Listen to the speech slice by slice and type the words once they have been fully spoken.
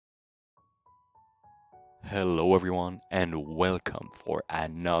Hello everyone and welcome for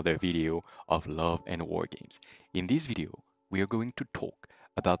another video of Love and War Games. In this video, we are going to talk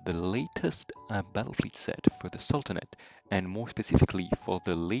about the latest Battlefleet set for the Sultanate and more specifically for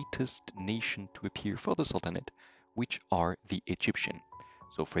the latest nation to appear for the Sultanate, which are the Egyptian.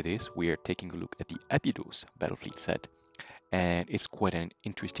 So for this, we are taking a look at the Abydos Battlefleet set, and it's quite an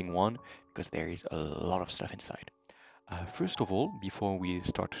interesting one because there is a lot of stuff inside. First of all, before we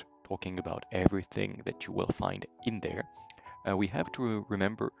start talking about everything that you will find in there, we have to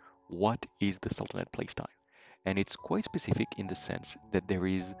remember what is the Sultanate playstyle. And it's quite specific in the sense that there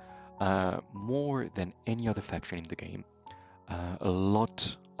is more than any other faction in the game, a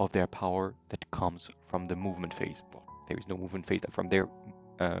lot of their power that comes from the movement phase. Well, there is no movement phase, from their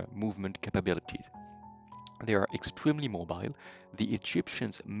movement capabilities. They are extremely mobile. The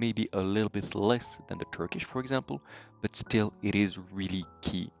Egyptians may be a little bit less than the Turkish, for example, but still it is really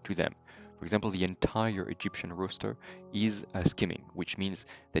key to them. For example, the entire Egyptian roster is skimming, which means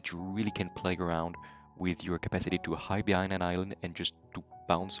that you really can play around with your capacity to hide behind an island and just to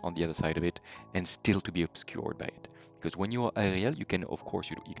bounce on the other side of it and still to be obscured by it. Because when you are aerial, you can, of course,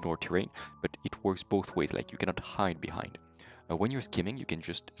 you ignore terrain, but it works both ways, like you cannot hide behind. When you're skimming, you can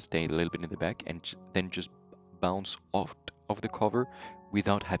just stay a little bit in the back and then just bounce off of the cover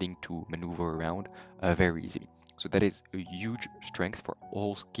without having to maneuver around very easily. So that is a huge strength for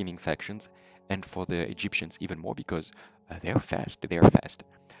all skimming factions and for the Egyptians even more because they are fast. They are fast.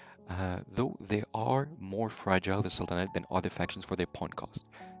 Though they are more fragile, the Sultanate, than other factions for their point cost.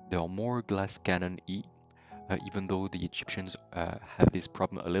 They are more glass cannon E, even though the Egyptians have this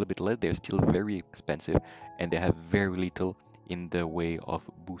problem a little bit less, they're still very expensive and they have very little in the way of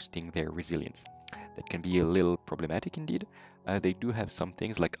boosting their resilience. That can be a little problematic indeed. They do have some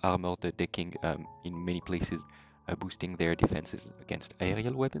things like armored decking in many places, boosting their defenses against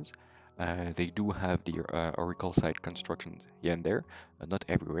aerial weapons. They do have the oracle side constructions here and there, not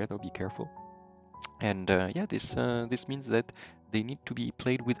everywhere though, be careful. And yeah, this means that they need to be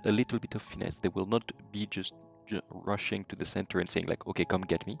played with a little bit of finesse. They will not be just rushing to the center and saying like, okay, come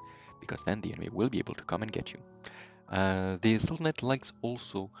get me, because then the enemy will be able to come and get you. The Sultanate likes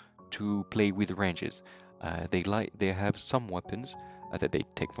also to play with ranges. They have some weapons that they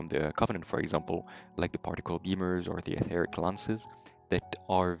take from the Covenant, for example, like the particle beamers or the etheric lances, that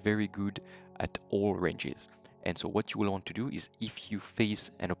are very good at all ranges. And so what you will want to do is if you face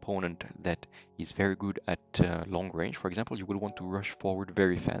an opponent that is very good at long range, for example, you will want to rush forward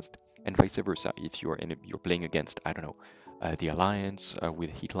very fast, and vice versa. If you're playing against, I don't know, the Alliance with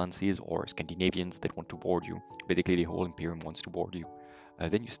heat lances or Scandinavians that want to board you, basically the whole Imperium wants to board you,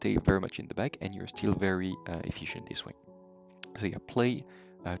 then you stay very much in the back and you're still very efficient this way. So yeah, play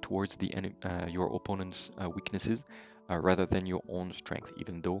towards your opponent's weaknesses rather than your own strength,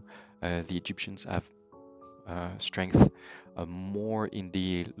 even though the Egyptians have strength more in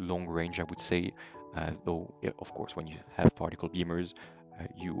the long range, I would say. Though, yeah, of course, when you have particle beamers,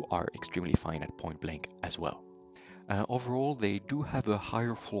 you are extremely fine at point blank as well. Overall, they do have a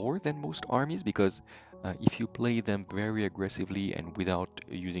higher floor than most armies because if you play them very aggressively and without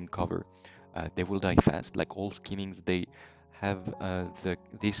using cover, they will die fast. Like all skimmings, they have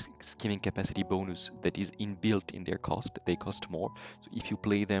this skimming capacity bonus that is inbuilt in their cost. They cost more. So if you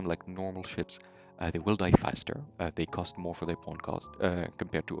play them like normal ships, they will die faster. They cost more for their pawn cost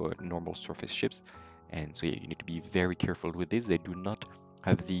compared to normal surface ships. And so yeah, you need to be very careful with this. They do not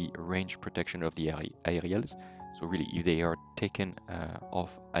have the range protection of the aerials. So really, if they are taken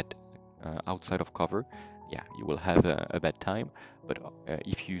off at outside of cover, yeah, you will have a bad time. But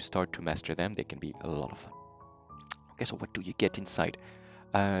if you start to master them, they can be a lot of fun. Okay, so what do you get inside?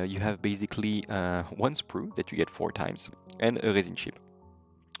 You have basically one sprue that you get 4 times and a resin chip.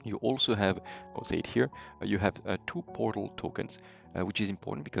 You also have, I'll say it here, you have 2 portal tokens, which is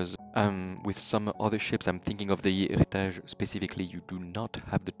important because with some other ships, I'm thinking of the Retaj specifically, you do not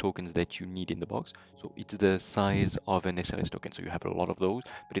have the tokens that you need in the box. So it's the size of an SRS token. So you have a lot of those,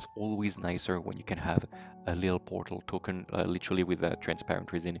 but it's always nicer when you can have a little portal token, literally with a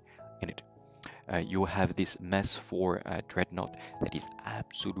transparent resin in it. You have this mass for Dreadnought that is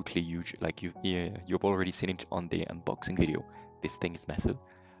absolutely huge. Like you've already seen it on the unboxing video. This thing is massive.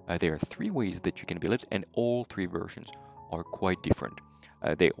 There are 3 ways that you can build it, and all 3 versions are quite different.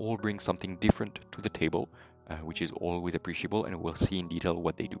 They all bring something different to the table, which is always appreciable, and we'll see in detail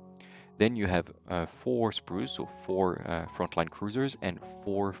what they do. Then you have 4 sprues, so 4 frontline cruisers and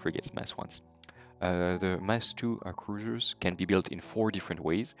 4 frigates mass ones. The Mass 2 cruisers can be built in 4 different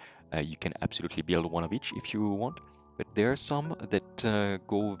ways. You can absolutely build one of each if you want, but there are some that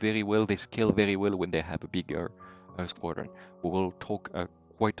go very well, they scale very well when they have a bigger squadron. We will talk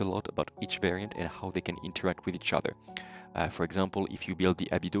quite a lot about each variant and how they can interact with each other. For example, if you build the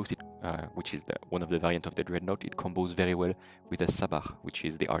Abydos, which is one of the variants of the Dreadnought, it combos very well with the Sabah, which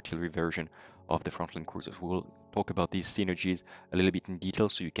is the artillery version of the frontline cruisers. We will talk about these synergies a little bit in detail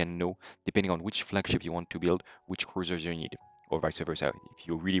so you can know, depending on which flagship you want to build, which cruisers you need, or vice versa. If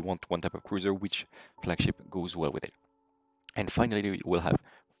you really want one type of cruiser, which flagship goes well with it. And finally, we'll have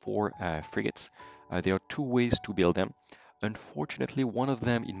 4 frigates. There are 2 ways to build them. Unfortunately, one of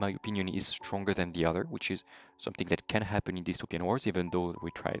them, in my opinion, is stronger than the other, which is something that can happen in Dystopian Wars, even though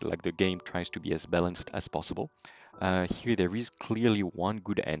like the game tries to be as balanced as possible. Here, there is clearly one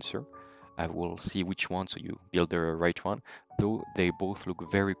good answer. I will see which one, so you build the right one. Though they both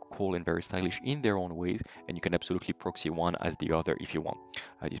look very cool and very stylish in their own ways, and you can absolutely proxy one as the other if you want.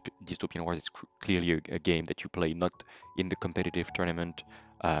 Dystopian Wars is clearly a game that you play not in the competitive tournament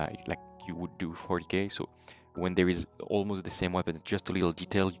like you would do 40k. So when there is almost the same weapon, just a little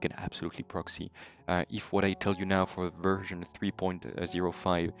detail, you can absolutely proxy. If what I tell you now for version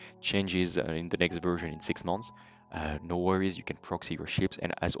 3.05 changes in the next version in 6 months, no worries, you can proxy your ships.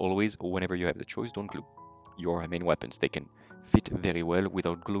 And as always, whenever you have the choice, don't glue your main weapons. They can fit very well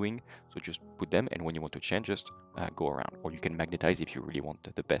without gluing, so just put them, and when you want to change, just go around. Or you can magnetize if you really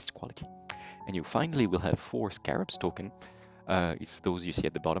want the best quality. And you finally will have 4 Scarabs token. It's those you see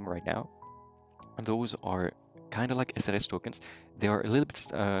at the bottom right now. And those are kind of like SRS tokens. They are a little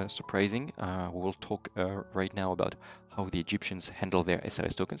bit surprising. We will talk right now about how the Egyptians handle their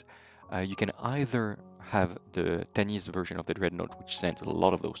SRS tokens. You can either have the Tanis version of the Dreadnought, which sends a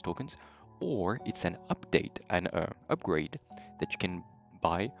lot of those tokens, or it's an update, an upgrade that you can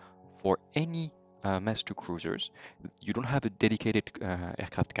buy for any Mass 2 cruisers. You don't have a dedicated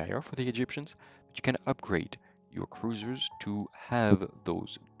aircraft carrier for the Egyptians, but you can upgrade your cruisers to have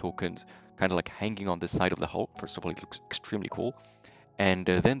those tokens kind of like hanging on the side of the hull. First of all, it looks extremely cool. And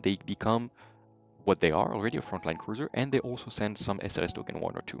then they become what they are already, a frontline cruiser, and they also send some SRS token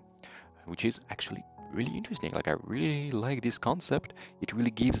 1 or 2, which is actually really interesting. Like, I really like this concept. It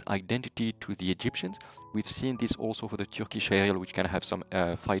really gives identity to the Egyptians. We've seen this also for the Turkish aerial, which can have some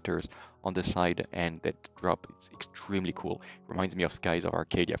fighters on the side, and that drop is extremely cool. Reminds me of Skies of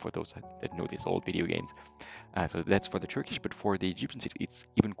Arcadia for those that know these old video games. So that's for the Turkish, but for the Egyptians, it's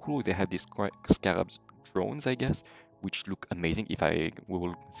even cooler. They have these scarabs drones, I guess, which look amazing. We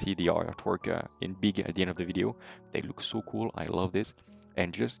will see the artwork in big at the end of the video. They look so cool. I love this.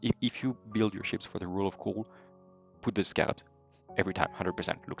 And just if you build your ships for the rule of cool, put the scarabs every time,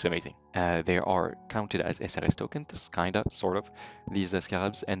 100%. Looks amazing. They are counted as SRS tokens, kinda, sort of, these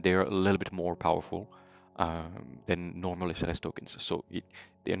scarabs, and they're a little bit more powerful than normal SRS tokens. So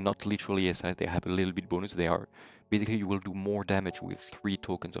they're not literally SRS, they have a little bit bonus. They are, basically you will do more damage with 3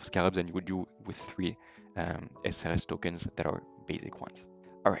 tokens of scarabs than you would do with 3 SRS tokens that are basic ones.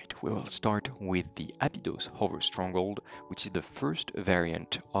 Alright, we will start with the Abydos Stronghold, which is the first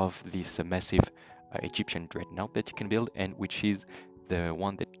variant of this massive Egyptian dreadnought that you can build, and which is the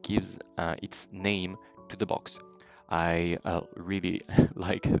one that gives its name to the box. I really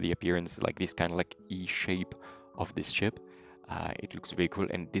like the appearance, like this kind of like E shape of this ship. It looks very cool,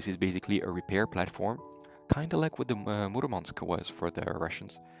 and this is basically a repair platform, kind of like what the Murmansk was for the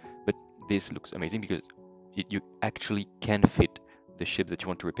Russians. But this looks amazing because you actually can fit the ships that you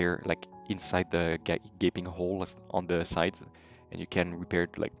want to repair like inside the gaping holes on the sides, and you can repair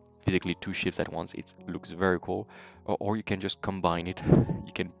like physically 2 ships at once. It looks very cool. Or you can just combine it.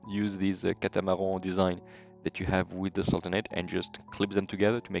 You can use this catamaran design that you have with the Sultanate and just clip them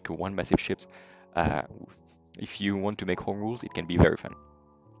together to make one massive ships. Uh, if you want to make home rules, it can be very fun.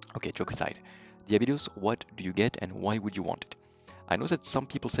 Okay, joke aside. The Abydos, what do you get and why would you want it? I know that some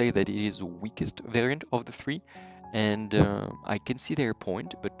people say that it is the weakest variant of the 3, and I can see their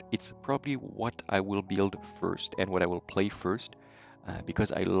point, but it's probably what I will build first and what I will play first,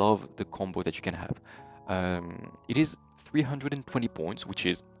 because I love the combo that you can have. It is 320 points, which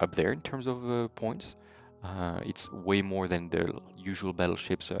is up there in terms of points. It's way more than the usual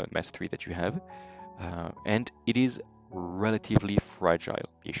battleships Mass 3 that you have, and it is relatively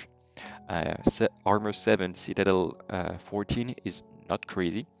fragile-ish. Armor 7, Citadel 14 is not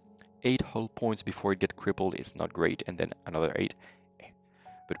crazy. 8 hull points before it gets crippled is not great, and then another 8.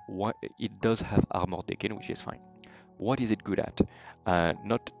 But what it does have armor decking, which is fine. What is it good at?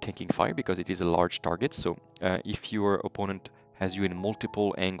 Not taking fire because it is a large target. So if your opponent has you in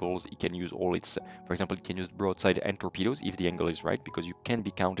multiple angles, it can use all its, for example, it can use broadside and torpedoes if the angle is right, because you can be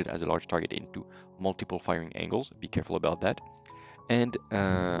counted as a large target into multiple firing angles. Be careful about that. And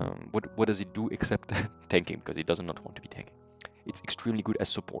what does it do except tanking? Because it does not want to be tanking. It's extremely good as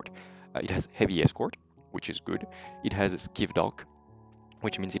support. It has heavy escort, which is good. It has a skiff dock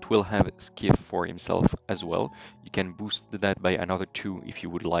which means it will have skiff for himself as well. You can boost that by another 2 if you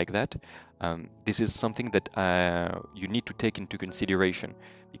would like that. This is something that you need to take into consideration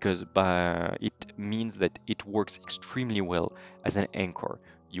because it means that it works extremely well as an anchor.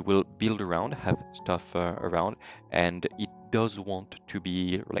 You will build around, have stuff around, and it does want to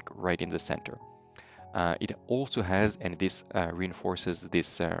be like right in the center. It also has, and this reinforces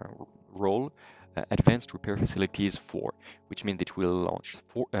this role, advanced repair facilities 4, which means it will launch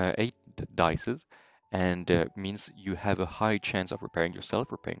 8 dices, and means you have a high chance of repairing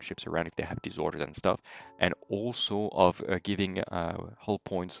yourself, repairing ships around if they have disorders and stuff, and also of giving hull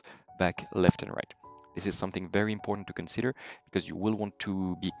points back left and right. This is something very important to consider because you will want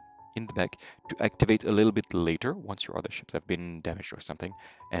to be in the back to activate a little bit later once your other ships have been damaged or something,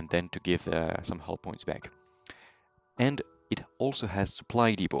 and then to give some hull points back. And it also has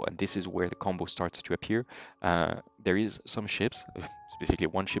supply depot, and this is where the combo starts to appear. There is some ships, specifically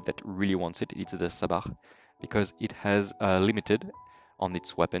one ship that really wants it. It's the Sabah, because it has limited on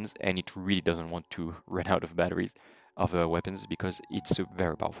its weapons, and it really doesn't want to run out of batteries of weapons because it's a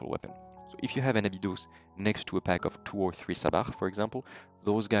very powerful weapon. So if you have an Abydos next to a pack of 2 or 3 Sabah, for example,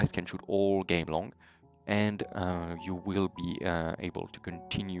 those guys can shoot all game long, and you will be able to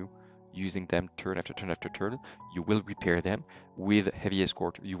continue using them turn after turn after turn. You will repair them with heavy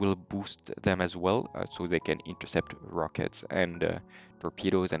escort. You will boost them as well so they can intercept rockets and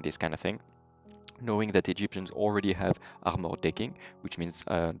torpedoes and this kind of thing. Knowing that Egyptians already have armor decking, which means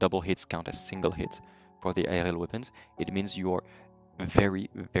double hits count as single hits for the aerial weapons, it means you are very,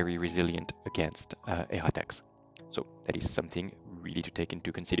 very resilient against air attacks. So that is something really to take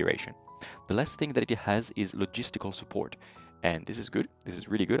into consideration. The last thing that it has is logistical support. And this is good. This is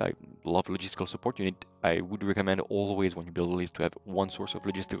really good. I love logistical support. I would recommend always when you build a list to have one source of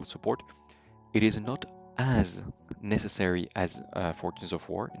logistical support. It is not as necessary as Fortunes of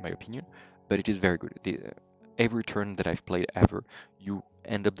War, in my opinion, but it is very good. Every turn that I've played ever, you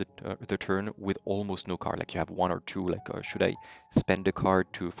end up the turn with almost no card. Like you have one or two. Like should I spend the card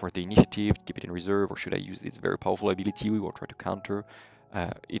for the initiative, keep it in reserve, or should I use this very powerful ability or try to counter?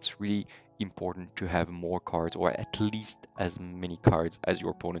 It's really important to have more cards, or at least as many cards as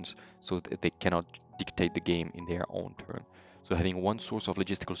your opponents, so that they cannot dictate the game in their own turn. So having one source of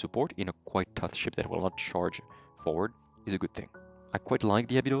logistical support in a quite tough ship that will not charge forward is a good thing. I quite like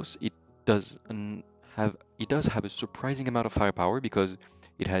the Abydos. Does it does have a surprising amount of firepower because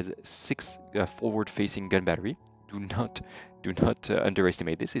it has 6 forward-facing gun battery. Do not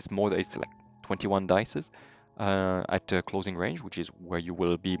underestimate this. It's like 21 dices at closing range, which is where you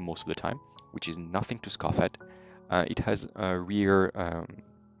will be most of the time, which is nothing to scoff at. It has a rear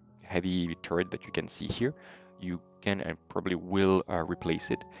heavy turret that you can see here. You can and probably will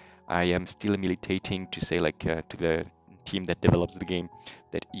replace it. I am still militating to say to the team that develops the game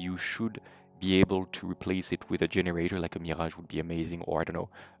that you should be able to replace it with a generator, like a Mirage would be amazing, or I don't know,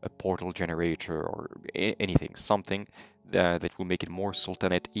 a portal generator or anything, something that will make it more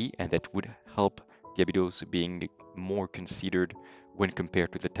Sultanate-y and that would help the Abydos being more considered when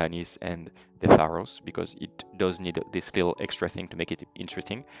compared to the Tanis and the Pharos, because it does need this little extra thing to make it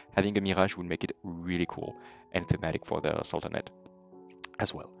interesting. Having a Mirage would make it really cool and thematic for the Sultanate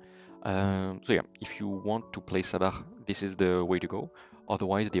as well. So yeah, if you want to play Sabah, this is the way to go.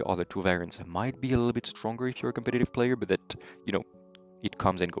 Otherwise, the other 2 variants might be a little bit stronger if you're a competitive player, but that, it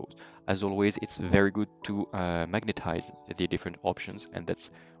comes and goes. As always, it's very good to magnetize the different options, and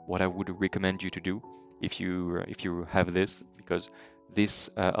that's what I would recommend you to do if you have this, because this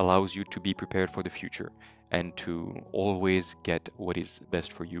allows you to be prepared for the future and to always get what is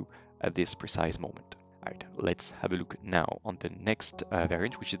best for you at this precise moment. Alright, let's have a look now on the next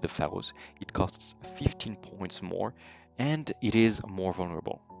variant, which is the Pharos. It costs 15 points more, and it is more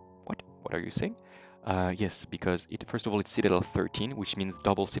vulnerable. What? What are you saying? Yes, because first of all, it's Citadel 13, which means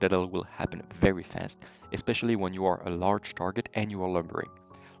double Citadel will happen very fast, especially when you are a large target and you are lumbering.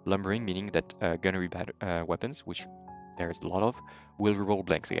 Lumbering meaning that gunnery weapons, which there's a lot of, will reroll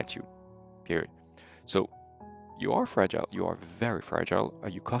blanks against you, period. So you are fragile, you are very fragile,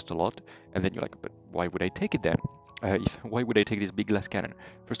 you cost a lot, and then you're like, but why would I take it then? Why would I take this big glass cannon?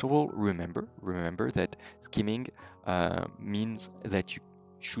 First of all, remember that skimming means that you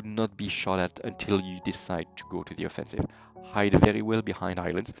should not be shot at until you decide to go to the offensive. Hide very well behind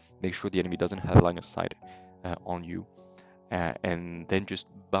islands, make sure the enemy doesn't have line of sight on you, and then just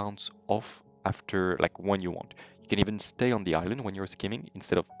bounce off after, like, when you want. You can even stay on the island when you're skimming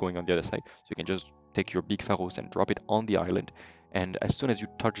instead of going on the other side. So you can just take your big Pharos and drop it on the island. And as soon as you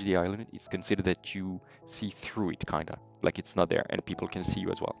touch the island, it's considered that you see through it, kind of. Like it's not there, and people can see you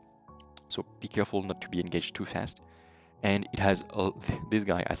as well. So be careful not to be engaged too fast. And it has this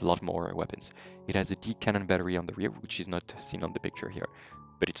guy has a lot more weapons. It has a D cannon battery on the rear, which is not seen on the picture here,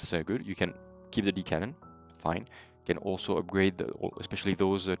 but it's good. You can keep the D cannon, fine. You can also upgrade, especially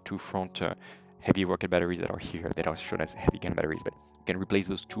those two front heavy rocket batteries that are here, that are shown as heavy gun batteries, but you can replace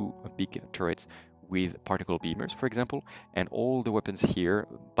those two big turrets with particle beamers, for example, and all the weapons here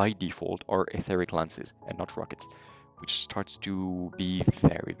by default are etheric lances and not rockets, which starts to be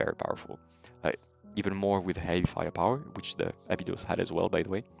very, very powerful. Uh, Even more with heavy firepower, which the Abydos had as well, by the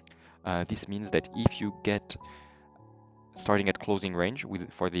way. This means that if you get starting at closing range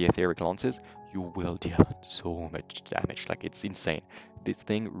for the etheric lances, you will deal so much damage. Like, it's insane. This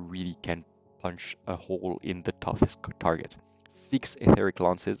thing really can punch a hole in the toughest target. 6 etheric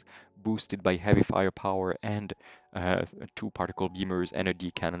lances boosted by heavy firepower and uh, 2 particle beamers and a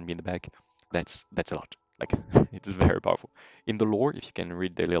D cannon in the back. That's a lot. Like, it's very powerful. In the lore, if you can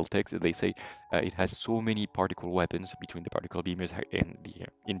read the little text, they say it has so many particle weapons between the particle beamers and the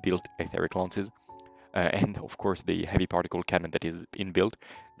inbuilt etheric lances, and of course the heavy particle cannon that is inbuilt,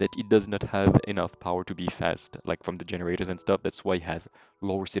 that it does not have enough power to be fast, like from the generators and stuff. That's why it has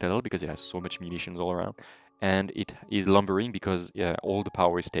lower citadel, because it has so much munitions all around, and it is lumbering because all the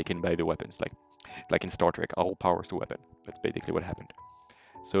power is taken by the weapons, like in Star Trek, all power is to weapon. That's basically what happened.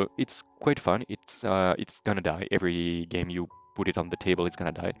 So it's quite fun. It's gonna die every game you put it on the table. It's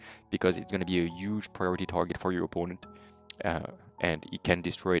gonna die because it's gonna be a huge priority target for your opponent, uh, and it can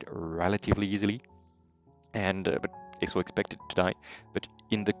destroy it relatively easily, and but so expect it to die. But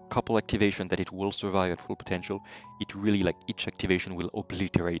in the couple activation that it will survive at full potential, it really, like, each activation will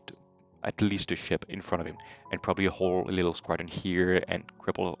obliterate at least a ship in front of him, and probably a whole little squadron here, and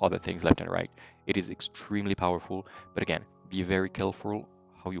cripple other things left and right. It is extremely powerful, but again, be very careful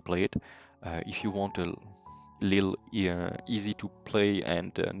how you play it. If you want a little easy to play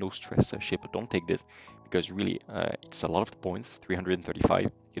and no stress ship, don't take this, because really it's a lot of points,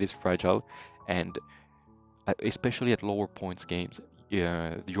 335. It is fragile, and especially at lower points games,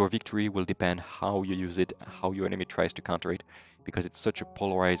 your victory will depend how you use it, how your enemy tries to counter it, because it's such a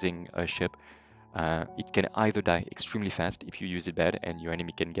polarizing ship. It can either die extremely fast if you use it bad and your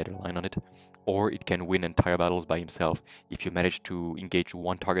enemy can get a line on it, or it can win entire battles by himself if you manage to engage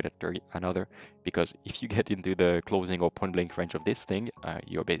one target after another, because if you get into the closing or point blank range of this thing,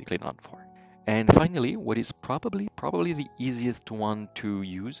 you're basically done for. And finally, what is probably the easiest one to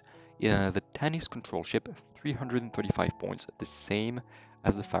use, the Tanis control ship, 335 points, the same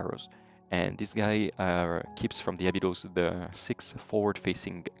as the Pharos. And this guy keeps from the Abydos the 6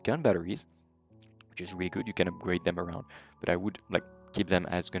 forward-facing gun batteries, which is really good. You can upgrade them around, but I would like keep them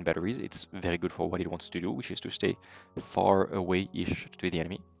as gun batteries. It's very good for what it wants to do, which is to stay far away-ish to the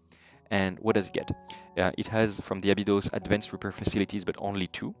enemy. And what does it get? It has from the Abydos advanced repair facilities, but only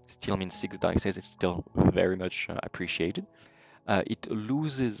 2. Still means 6 dices. It's still very much appreciated. It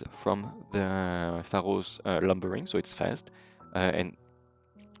loses from the Pharos lumbering, so it's fast. And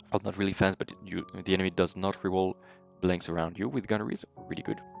well, not really fast, but the enemy does not reroll blanks around you with gunneries. Really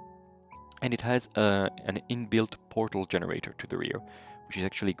good. And it has an inbuilt portal generator to the rear, which is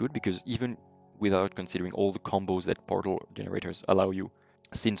actually good because even without considering all the combos that portal generators allow you,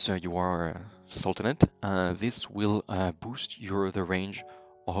 since you are Sultanate, this will boost the range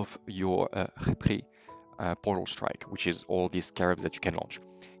of your Repri portal strike, which is all these scarabs that you can launch.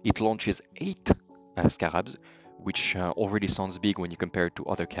 It launches 8 scarabs, which already sounds big when you compare it to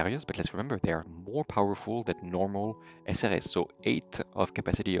other carriers, but let's remember they are more powerful than normal SRS. So 8 of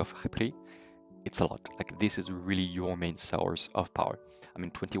capacity of Repri, it's a lot. Like, this is really your main source of power. I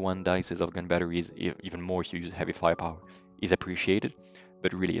mean, 21 dices of gun batteries, even more if you use heavy firepower, is appreciated.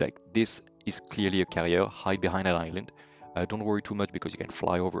 But really, like, this is clearly a carrier. Hide behind an island. Don't worry too much because you can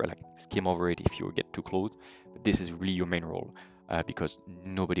fly over, like skim over it if you get too close. But this is really your main role because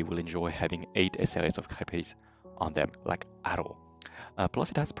nobody will enjoy having 8 SRS of crepes on them, like, at all.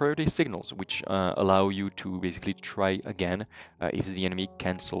 Plus, it has priority signals, which allow you to basically try again if the enemy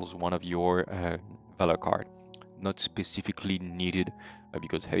cancels one of your Valor card. Not specifically needed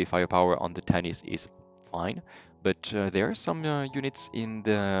because heavy firepower on the Tanis is fine, but there are some units in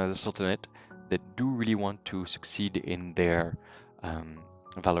the Sultanate that do really want to succeed in their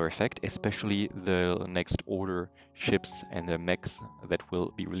Valor effect, especially the next order ships and the mechs that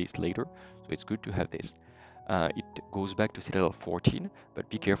will be released later. So it's good to have this. It goes back to Citadel 14, but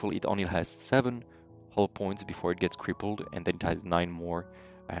be careful, it only has 7 hull points before it gets crippled, and then it has 9 more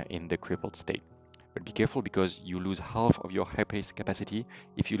in the crippled state. But be careful because you lose half of your hyperspace capacity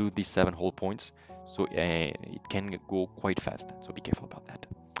if you lose these 7 hull points, so it can go quite fast, so be careful about that.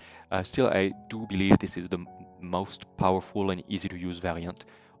 Still, I do believe this is the most powerful and easy to use variant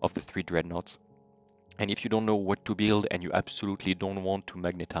of the 3 Dreadnoughts. And if you don't know what to build and you absolutely don't want to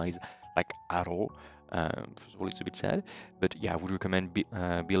magnetize like at all, first of all, it's a bit sad, but yeah, I would recommend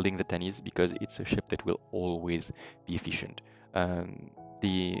building the Tanis because it's a ship that will always be efficient. Um,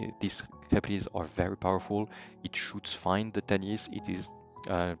 these capabilities are very powerful. It shoots fine, the Tanis. It is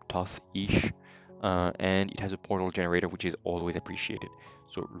tough-ish, and it has a portal generator, which is always appreciated.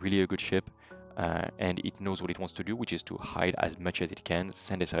 So really a good ship. And it knows what it wants to do, which is to hide as much as it can,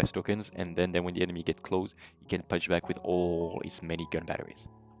 send SRS tokens, and then when the enemy gets close, it can punch back with all its many gun batteries.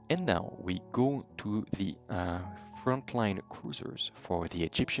 And now we go to the frontline cruisers for the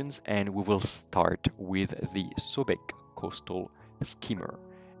Egyptians, and we will start with the Sobek coastal skimmer.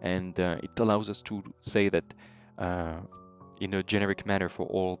 And it allows us to say that uh, in a generic manner for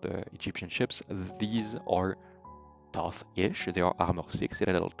all the Egyptian ships, these are tough-ish. They are armor 6 at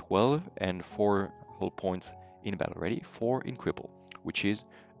level 12 and 4 hull points in battle ready, 4 in cripple, which is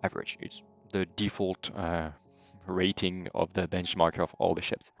average. It's the default rating of the benchmark of all the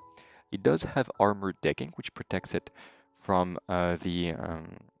ships. It does have armored decking, which protects it from the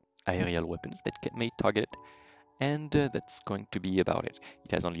aerial weapons that may target it, and that's going to be about it.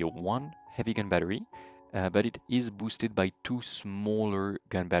 It has only one heavy gun battery, but it is boosted by 2 smaller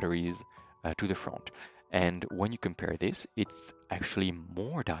gun batteries to the front. And when you compare this, it's actually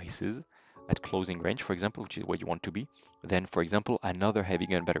more dices at closing range, for example, which is what you want to be, than, for example, another heavy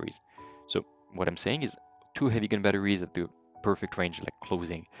gun batteries. So what I'm saying is 2 heavy gun batteries at the perfect range, like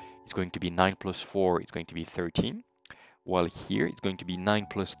closing, is going to be 9 plus 4, it's going to be 13. While here it's going to be 9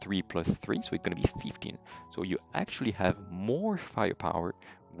 plus 3 plus 3, so it's going to be 15. So you actually have more firepower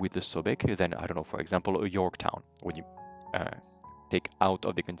with the Sobek than, I don't know, for example, a Yorktown, when you uh, take out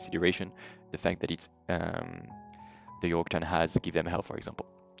of the consideration the fact that it's the Yorktown has Give Them Hell, for example.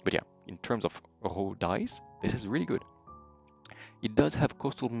 But yeah, in terms of raw dice, this is really good. It does have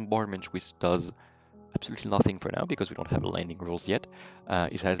coastal bombardment, which does absolutely nothing for now because we don't have landing rules yet.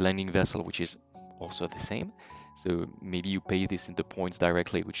 It has landing vessel, which is also the same. So maybe you pay this into points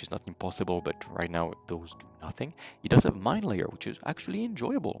directly, which is not impossible, but right now those do nothing. It does have mine layer, which is actually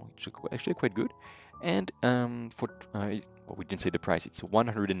enjoyable. It's actually quite good. And well, we didn't say the price. It's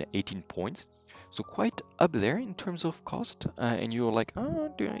 118 points. So quite up there in terms of cost. And you're like,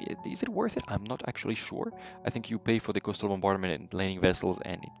 oh, is it worth it? I'm not actually sure. I think you pay for the coastal bombardment and landing vessels,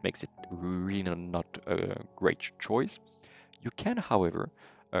 and it makes it really not a great choice. You can, however,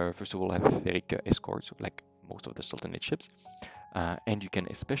 first of all, have ferric escorts, like most of the Sultanate ships, and you can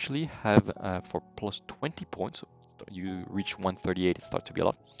especially have for plus 20 points, so you reach 138, it starts to be a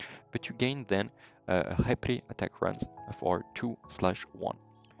lot, but you gain then Hypri attack runs for 2/1,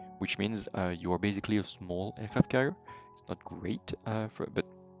 which means you are basically a small aircraft carrier. It's not great, but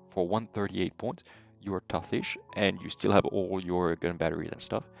for 138 points, you are toughish, and you still have all your gun batteries and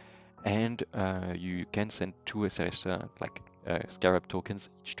stuff. And you can send 2 SRS Scarab tokens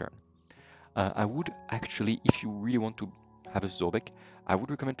each turn. I would actually, if you really want to have a Sobek, I would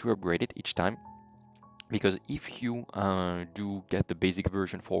recommend to upgrade it each time, because if you do get the basic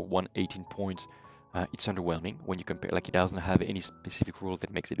version for 118 points, it's underwhelming when you compare. Like, it doesn't have any specific rule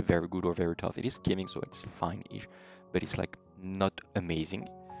that makes it very good or very tough. It is skimming, so it's fine-ish, but it's like not amazing.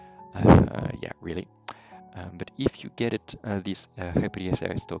 Yeah, really. But if you get it, these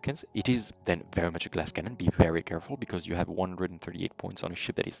SRS tokens, it is then very much a glass cannon. Be very careful because you have 138 points on a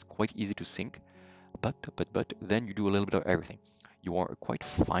ship that is quite easy to sink. But then you do a little bit of everything. You are a quite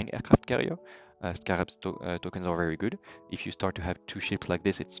fine aircraft carrier. Scarab's tokens are very good. If you start to have 2 ships like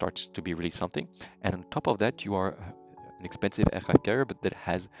this, it starts to be really something. And on top of that, you are an expensive aircraft carrier, but that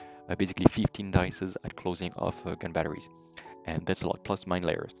has basically 15 dices at closing of gun batteries. And that's a lot, plus mine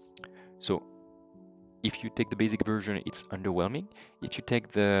layers. So if you take the basic version, it's underwhelming. If you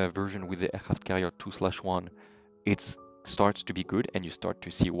take the version with the aircraft carrier 2/1, it starts to be good and you start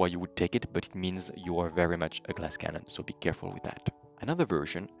to see why you would take it, but it means you are very much a glass cannon, so be careful with that. Another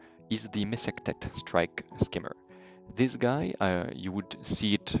version is the Mesektet Strike Skimmer. This guy, you would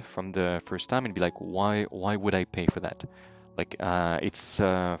see it from the first time and be like, why would I pay for that? Like, it's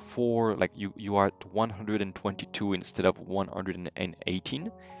like you are at 122 instead of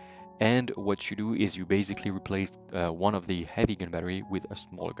 118. And what you do is you basically replace one of the heavy gun battery with a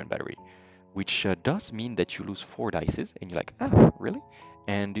smaller gun battery, which does mean that you lose 4 dices, and you're like, ah, really?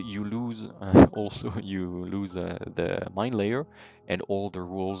 And you lose also you lose the mine layer and all the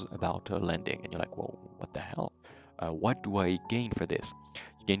rules about landing, and you're like, well, what the hell? What do I gain for this?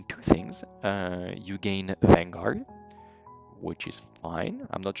 You gain 2 things. You gain Vanguard, which is fine.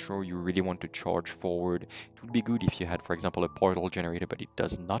 I'm not sure you really want to charge forward. It would be good if you had, for example, a portal generator, but it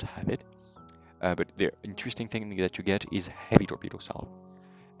does not have it. But the interesting thing that you get is heavy torpedo salvo.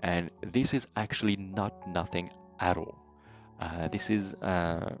 And this is actually not nothing at all. This is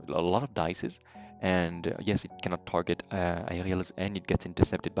a lot of dices, and yes, it cannot target aerials, and it gets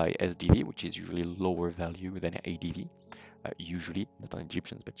intercepted by SDV, which is usually lower value than ADV. Usually, not on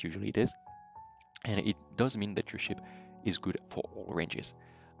Egyptians, but usually it is. And it does mean that your ship is good for all ranges.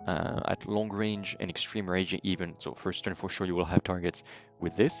 At long range and extreme range even, so first turn for sure you will have targets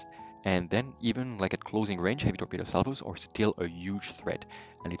with this, and then even like at closing range, heavy torpedo salvos are still a huge threat,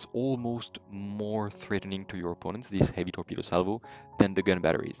 and it's almost more threatening to your opponents, this heavy torpedo salvo, than the gun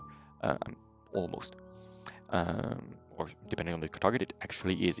batteries. Almost. Or depending on the target, it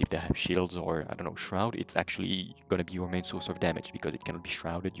actually is. If they have shields or, I don't know, shroud, it's actually going to be your main source of damage because it cannot be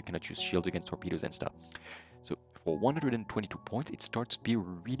shrouded, you cannot use shields against torpedoes and stuff. So for 122 points, it starts to be a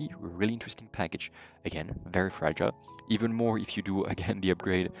really interesting package. Again, very fragile. Even more if you do, again, the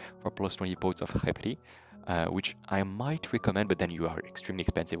upgrade for plus 20 points of Repli, which I might recommend, but then you are extremely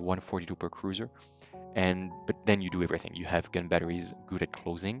expensive, 142 per cruiser. But then you do everything. You have gun batteries good at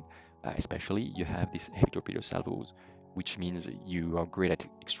closing, especially. You have these heavy torpedo salvos, which means you are great at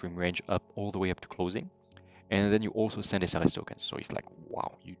extreme range up all the way up to closing. And then you also send SRS tokens. So it's like,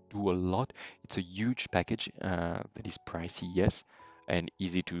 wow, you do a lot. It's a huge package that is pricey, yes, and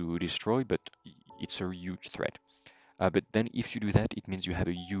easy to destroy, but it's a huge threat. But then if you do that, it means you have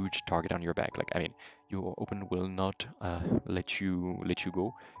a huge target on your back. Like, I mean, your opponent will not let you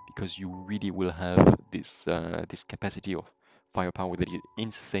go because you really will have this capacity of firepower that is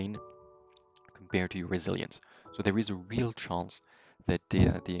insane compared to your resilience. So there is a real chance that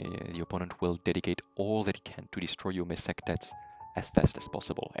the opponent will dedicate all that he can to destroy your Mesektet as fast as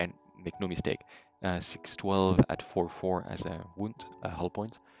possible. And make no mistake, 612 at 4-4 as a wound, hull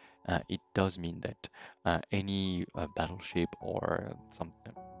point, it does mean that any battleship or some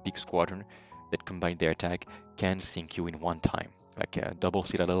big squadron that combine their attack can sink you in one time. Like a double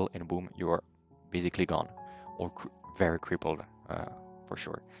citadel and boom, you are basically gone or very crippled for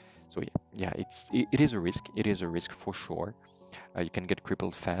sure. So yeah, it is a risk. It is a risk for sure. You can get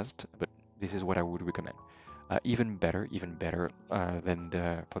crippled fast, but this is what I would recommend. Even better than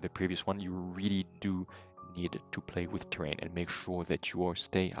for the previous one. You really do need to play with terrain and make sure that you are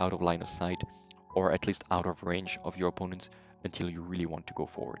stay out of line of sight, or at least out of range of your opponents until you really want to go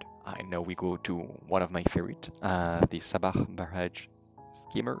forward. I know we go to one of my favorite, the Sabah Barrage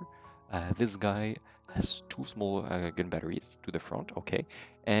Skimmer. This guy has two small gun batteries to the front, okay,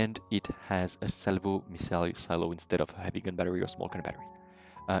 and it has a salvo missile silo instead of a heavy gun battery or small gun battery.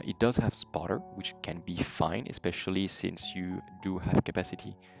 It does have spotter, which can be fine, especially since you do have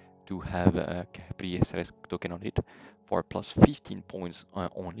capacity to have a Capri SRS token on it for plus 15 points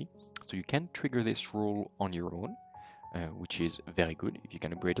only. So you can trigger this rule on your own, which is very good. If you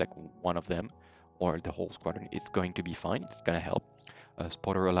can upgrade like one of them or the whole squadron, it's going to be fine. It's going to help.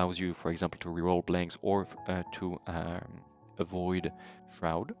 Spotter allows you, for example, to reroll blanks or to avoid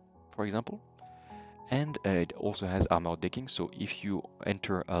shroud, for example. And it also has armored decking, so if you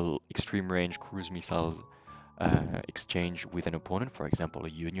enter a extreme range cruise missiles exchange with an opponent, for example a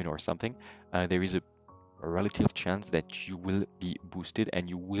Union or something, there is a relative chance that you will be boosted and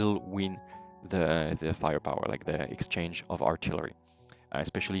you will win the firepower, like the exchange of artillery.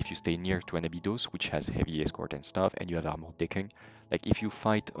 Especially if you stay near to an Abydos, which has heavy escort and stuff, and you have armored decking. Like if you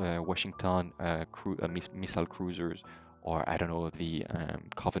fight Washington missile cruisers, or I don't know, the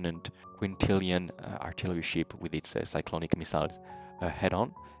Covenant Quintillion artillery ship with its cyclonic missiles head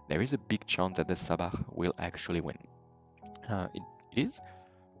on, there is a big chance that the Sabah will actually win. It is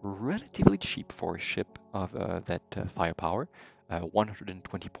relatively cheap for a ship of that firepower,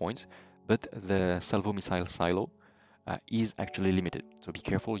 120 points, but the salvo missile silo is actually limited. So be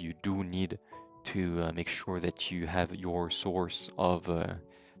careful, you do need to make sure that you have your source of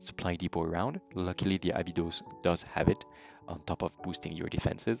supply depot around. Luckily, the Abydos does have it on top of boosting your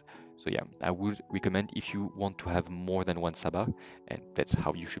defenses. So yeah, I would recommend if you want to have more than one Sabah, and that's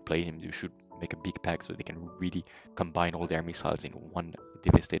how you should play him, you should make a big pack so they can really combine all their missiles in one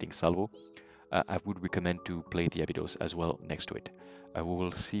devastating salvo. I would recommend to play the Abydos as well next to it. We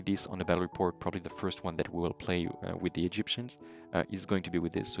will see this on the battle report. Probably the first one that we will play with the Egyptians is going to be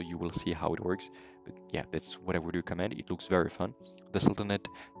with this, so you will see how it works. But yeah, that's what I would recommend. It looks very fun. The Sultanate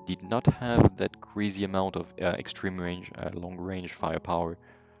did not have that crazy amount of extreme range, long range firepower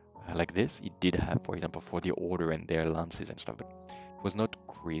like this. It did have, for example, for the Order and their lances and stuff, but it was not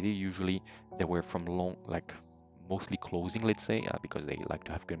crazy. Usually they were from long, like mostly closing, let's say, because they like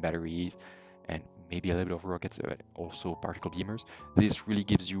to have gun batteries and maybe a little bit of rockets, also particle beamers. This really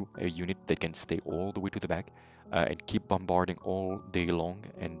gives you a unit that can stay all the way to the back and keep bombarding all day long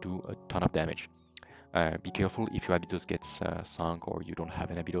and do a ton of damage. Be careful if your Abydos gets sunk or you don't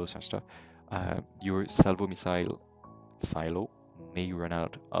have an Abydos and stuff. Your salvo missile silo may run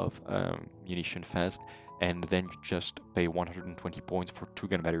out of munition fast, and then you just pay 120 points for 2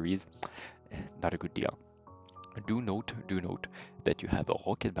 gun batteries. Not a good deal. Do note that you have a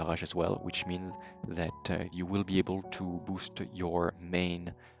rocket barrage as well, which means that you will be able to boost your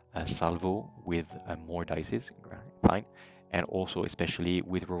main salvo with more dices, fine, and also especially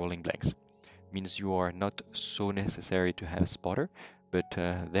with rolling blanks. Means you are not so necessary to have a spotter, but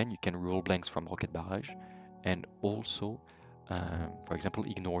then you can roll blanks from rocket barrage, and also, for example,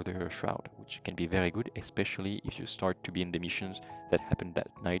 ignore the shroud, which can be very good, especially if you start to be in the missions that happen that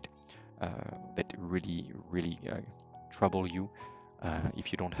night that really trouble you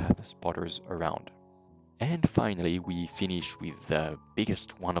if you don't have spotters around. And finally, we finish with the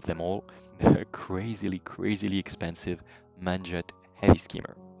biggest one of them all, the crazily expensive Medjet Heavy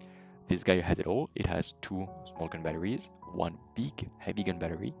Skimmer. This guy has it all. It has 2 small gun batteries, 1 big heavy gun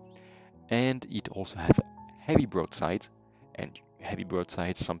battery, and it also has heavy broadsides. And heavy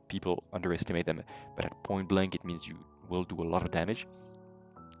broadsides, some people underestimate them, but at point blank it means you will do a lot of damage.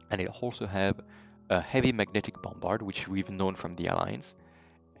 And it also have a heavy magnetic bombard, which we've known from the Alliance.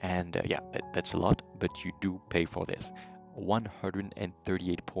 And yeah, that's a lot, but you do pay for this.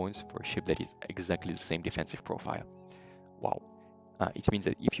 138 points for a ship that is exactly the same defensive profile. Wow. It means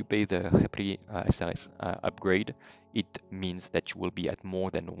that if you pay the Repli SRS upgrade, it means that you will be at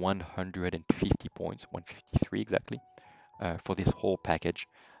more than 150 points, 153 exactly, for this whole package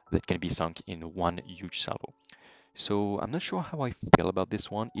that can be sunk in one huge salvo. So I'm not sure how I feel about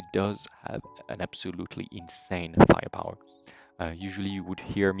this one. It does have an absolutely insane firepower. Usually you would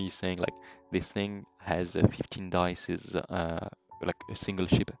hear me saying like this thing has 15 dices, like a single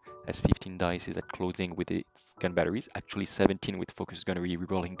ship has 15 dices at closing with its gun batteries, actually 17 with focus gunnery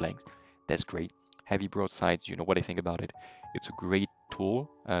rerolling blanks. That's great. Heavy broadsides, you know what I think about it. It's a great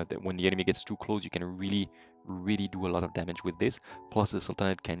tool that when the enemy gets too close, you can really do a lot of damage with this. Plus the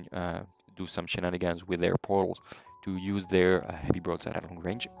Sultanate can do some shenanigans with their portals to use their heavy broadside at long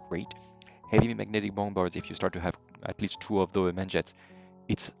range. Great. Heavy magnetic bombards, if you start to have at least 2 of the Medjets,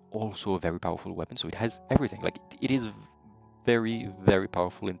 it's also a very powerful weapon. So it has everything. Like it is very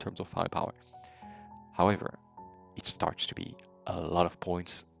powerful in terms of firepower. However, it starts to be a lot of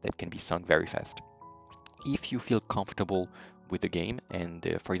points that can be sunk very fast. If you feel comfortable with the game, and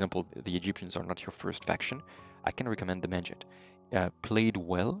for example, the Egyptians are not your first faction, I can recommend the Medjet. Played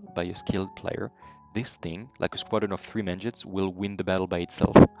well by a skilled player, this thing, like a squadron of 3 Medjets, will win the battle by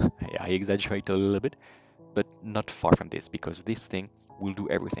itself. I exaggerate a little bit, but not far from this, because this thing will do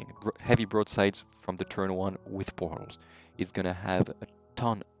everything. Heavy broadsides from the turn 1 with portals. It's gonna have a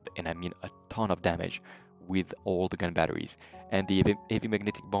ton, and I mean a ton of damage with all the gun batteries. And the heavy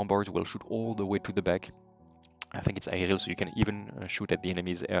magnetic bombards will shoot all the way to the back. I think it's aerial, so you can even shoot at the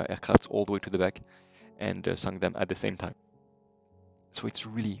enemy's aircrafts all the way to the back and sunk them at the same time. So it's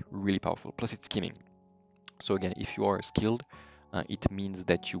really powerful. Plus it's skimming. So again, if you are skilled, it means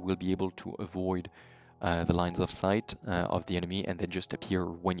that you will be able to avoid the lines of sight of the enemy and then just appear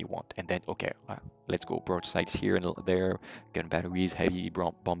when you want. And then, okay, let's go broadsides here and there, gun batteries, heavy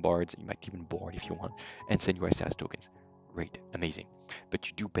bombards, you might even board if you want, and send your SAS tokens. Great, amazing. But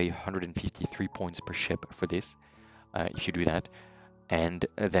you do pay 153 points per ship for this if you do that. And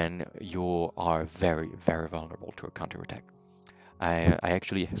then you are very vulnerable to a counterattack. I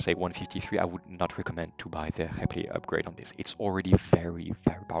actually say 153. I would not recommend to buy the Repli upgrade on this. It's already very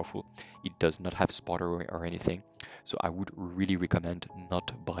powerful. It does not have spotter or anything. So I would really recommend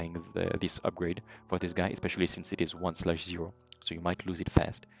not buying this upgrade for this guy, especially since it is 1/0. So you might lose it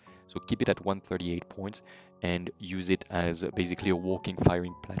fast. So keep it at 138 points and use it as basically a walking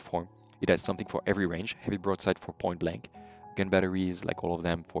firing platform. It has something for every range, heavy broadside for point blank, gun batteries like all of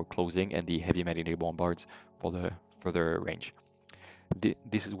them for closing, and the heavy magnetic bombards for the further range.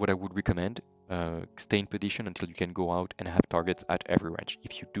 This is what I would recommend. Stay in position until you can go out and have targets at every range.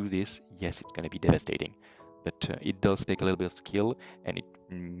 If you do this, yes, it's going to be devastating. But it does take a little bit of skill, and it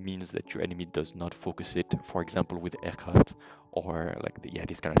means that your enemy does not focus it, for example, with aircraft or like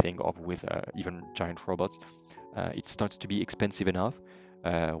this kind of thing, or with even giant robots. It starts to be expensive enough,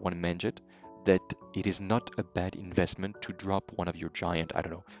 one Medjet, that it is not a bad investment to drop one of your giant, I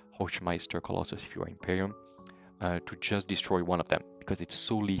don't know, Hochmeister Colossus if you are Imperium, to just destroy one of them, because it's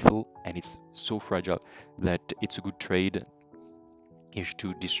so lethal and it's so fragile that it's a good trade is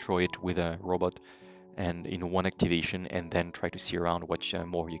to destroy it with a robot and in one activation, and then try to see around what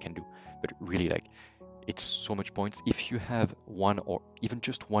more you can do. But really, like, it's so much points. If you have one or even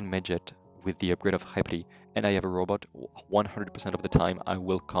just one Medjet with the upgrade of Repli and I have a robot, 100% of the time I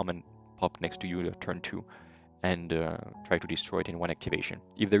will come and pop next to you turn 2 and try to destroy it in one activation.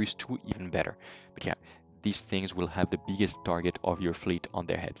 If there is 2, even better. But yeah, these things will have the biggest target of your fleet on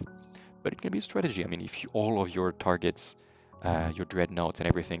their heads. But it can be a strategy. I mean, if all of your targets, your dreadnoughts and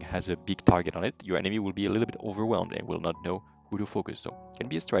everything has a big target on it, your enemy will be a little bit overwhelmed and will not know who to focus. So it can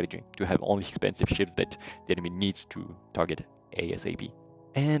be a strategy to have only expensive ships that the enemy needs to target ASAP.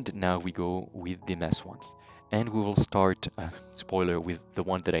 And now we go with the mass ones. And we will start, spoiler, with the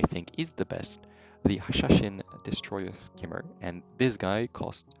one that I think is the best, the Hashashin Destroyer Skimmer. And this guy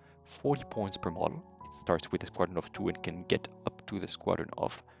costs 40 points per model. It starts with a squadron of 2 and can get up to the squadron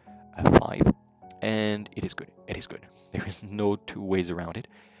of 5. And it is good. It is good. There is no two ways around it.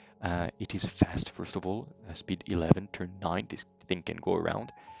 It is fast, first of all, speed 11, turn 9. This thing can go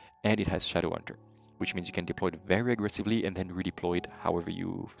around. And it has Shadow Hunter, which means you can deploy it very aggressively and then redeploy it however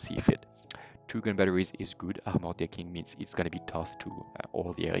you see fit. 2 gun batteries is good. Armor decking means it's going to be tough to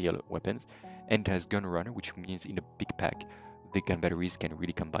all the aerial weapons. And it has Gun Runner, which means in a big pack, the gun batteries can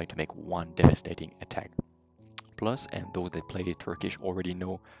really combine to make one devastating attack. Plus, and those that play Turkish already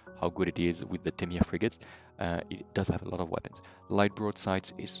know how good it is with the Temir frigates, it does have a lot of weapons. Light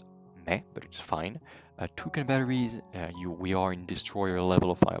broadsides is meh, but it's fine. 2 gun batteries, we are in destroyer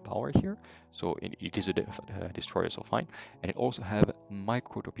level of firepower here, so it is a destroyer, so fine. And it also have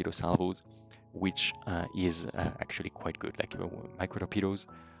micro torpedo salvos, which is actually quite good. Like micro torpedoes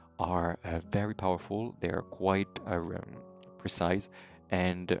are very powerful. They're quite precise,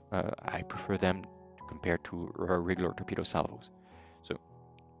 and I prefer them compared to regular torpedo salvos. So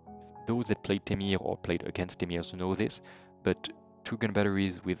those that played Temir or played against Temir know this, but 2 gun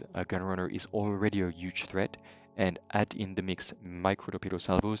batteries with a gun runner is already a huge threat, and add in the mix micro torpedo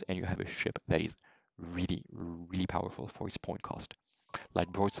salvos and you have a ship that is really, really powerful for its point cost.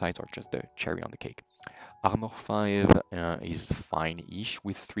 Light broadsides are just the cherry on the cake. Armor 5 is fine-ish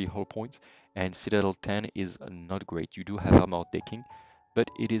with 3 hull points, and Citadel 10 is not great. You do have armor decking, but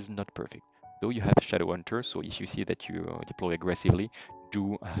it is not perfect. Though you have Shadow Hunter, so if you see that you deploy aggressively,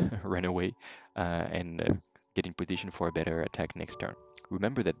 do run away and get in position for a better attack next turn.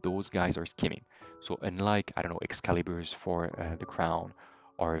 Remember that those guys are skimming, so unlike, I don't know, Excaliburs for the Crown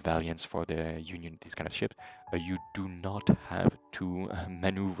or Valiants for the Union, these kind of ships, you do not have to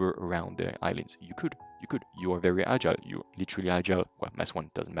maneuver around the islands. You could. You are very agile. You're literally agile. Well, mass 1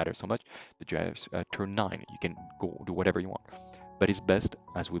 doesn't matter so much, but you have turn 9. You can go do whatever you want. But it's best,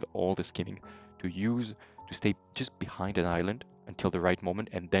 as with all the skimming, to stay just behind an island until the right moment,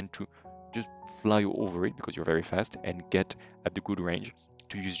 and then to just fly over it because you're very fast and get at the good range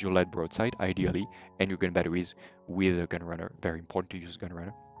to use your light broadside, ideally, and your gun batteries with a gun runner. Very important to use gun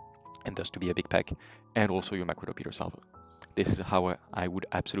runner, and thus to be a big pack, and also your macro torpedo salvo. This is how I would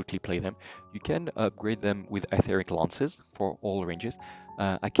absolutely play them. You can upgrade them with etheric lances for all ranges.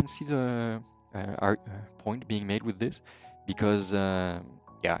 I can see the point being made with this because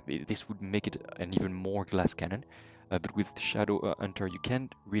yeah, this would make it an even more glass cannon. But with Shadow Hunter, you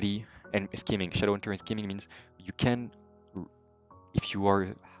can't really, and skimming, Shadow Hunter and skimming means you can, if you are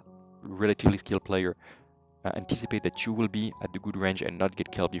a relatively skilled player, anticipate that you will be at the good range and not get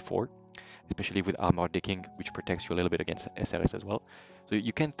killed before, especially with armor decking, which protects you a little bit against SLS as well. So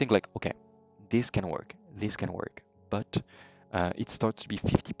you can think like, okay, this can work, but it starts to be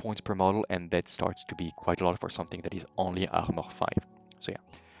 50 points per model, and that starts to be quite a lot for something that is only armor 5. So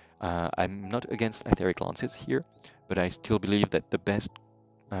yeah, I'm not against etheric lances here, but I still believe that the best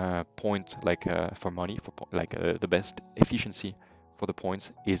point, like for money, the best efficiency for the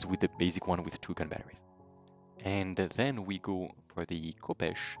points is with the basic one with 2 gun batteries. And then we go for the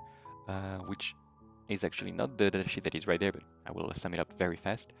Kopesh, which is actually not the sheet that is right there, but I will sum it up very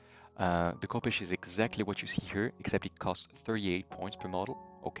fast. The Kopesh is exactly what you see here, except it costs 38 points per model,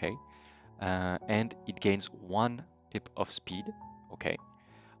 okay. And it gains 1 pip of speed, okay.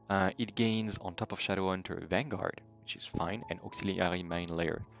 It gains, on top of Shadow Hunter, Vanguard, which is fine, and Auxiliary Mine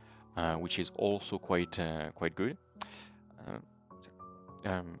Layer, which is also quite good.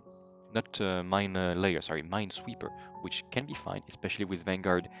 Not Mine Layer, sorry, Mine Sweeper, which can be fine, especially with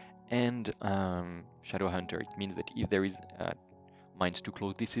Vanguard and Shadow Hunter. It means that if there is mines too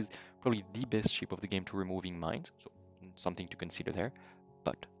close, this is probably the best ship of the game to removing mines, so something to consider there.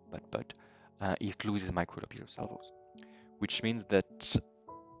 But it loses micro torpedo salvos, which means that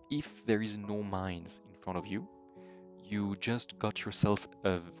if there is no mines in front of you, you just got yourself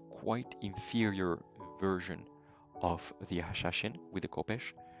a quite inferior version of the Hashashin with the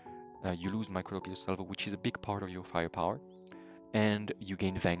Kopesh. You lose micro torpedo salvo, which is a big part of your firepower, and you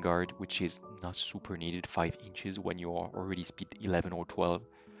gain Vanguard, which is not super needed, 5 inches when you are already speed 11 or 12.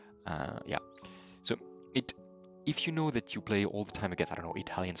 Yeah, so if you know that you play all the time against, I don't know,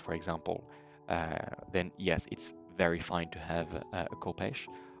 Italians, for example, then yes, it's very fine to have a Kopesh.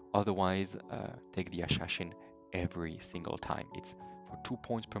 Otherwise, take the Hashashin every single time. It's for 2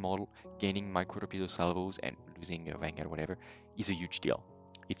 points per model, gaining micro torpedo salvos and losing a Vanguard, whatever, is a huge deal.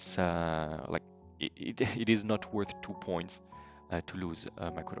 It's like it is not worth 2 points to lose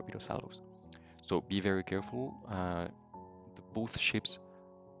micro torpedo salvos. So be very careful. Both ships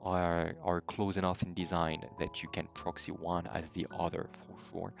are close enough in design that you can proxy one as the other for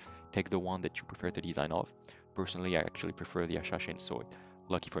sure. Take the one that you prefer the design of. Personally, I actually prefer the Hashashin, so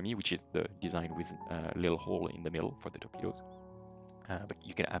lucky for me, which is the design with a little hole in the middle for the torpedoes. But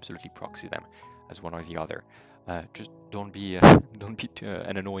you can absolutely proxy them as one or the other. Just don't be don't be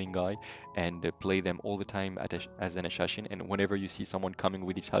an annoying guy and play them all the time as an Hashashin. And whenever you see someone coming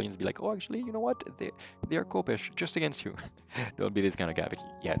with Italians, be like, oh, actually, you know what? They are Kopesh just against you. Don't be this kind of guy. But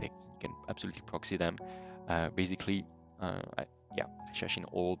yeah, you can absolutely proxy them. Basically, yeah, Hashashin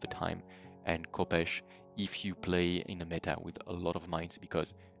all the time, and Kopesh if you play in a meta with a lot of mines,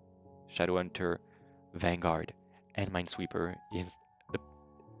 because Shadowhunter, Vanguard, and Minesweeper is the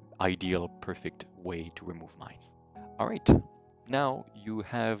ideal, perfect way to remove mines. All right, now you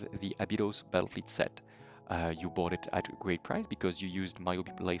have the Abydos Battlefleet Set. You bought it at a great price because you used my OP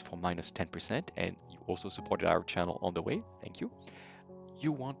for minus 10%, and you also supported our channel on the way. Thank you.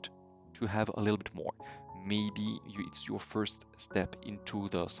 You want to have a little bit more. Maybe it's your first step into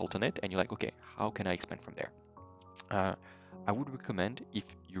the Sultanate, and you're like, okay, how can I expand from there? I would recommend, if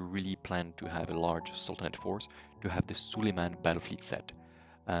you really plan to have a large Sultanate force, to have the Suleiman Battlefleet Set.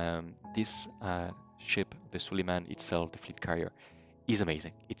 This ship, the Suleiman itself, the fleet carrier, is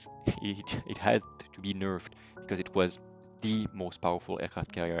amazing. It had to be nerfed because it was the most powerful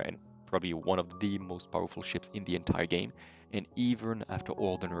aircraft carrier and probably one of the most powerful ships in the entire game. And even after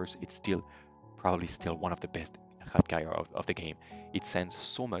all the nerfs, it's probably still one of the best aircraft carrier of the game. It sends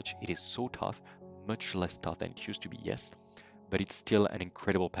so much, it is so tough, much less tough than it used to be, yes, but it's still an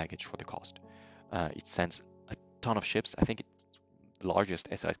incredible package for the cost. It sends a ton of ships. I think it's the largest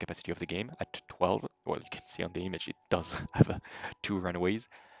SLS capacity of the game at 12. Well, you can see on the image it does have 2 runaways,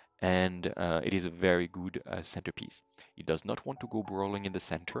 and it is a very good centerpiece. It does not want to go brawling in the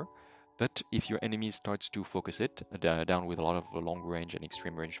center, but if your enemy starts to focus it down with a lot of long range and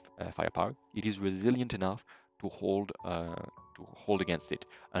extreme range firepower, it is resilient enough to hold against it,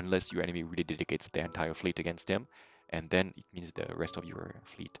 unless your enemy really dedicates the entire fleet against them, and then it means the rest of your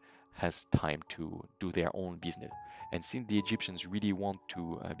fleet has time to do their own business. And since the Egyptians really want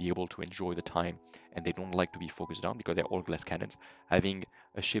to be able to enjoy the time and they don't like to be focused on because they're all glass cannons, having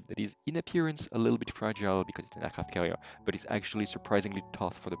a ship that is in appearance a little bit fragile because it's an aircraft carrier, but is actually surprisingly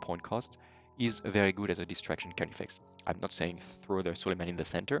tough for the point cost, is very good as a distraction carnifex. I'm not saying throw the Suleiman in the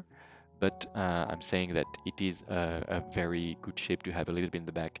center, but I'm saying that it is a very good ship to have a little bit in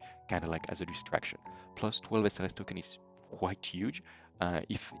the back, kind of like as a distraction. Plus 12 SLS token is quite huge.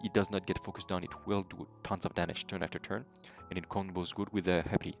 If it does not get focused on, it will do tons of damage turn after turn, and it combos good with the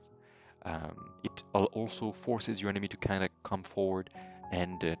Heplis. It also forces your enemy to kind of come forward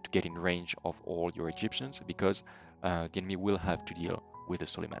and to get in range of all your Egyptians, because the enemy will have to deal with the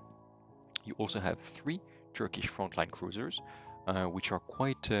Suleiman. You also have 3 Turkish frontline cruisers, which are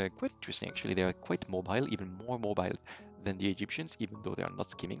quite interesting actually. They are quite mobile, even more mobile than the Egyptians, even though they are not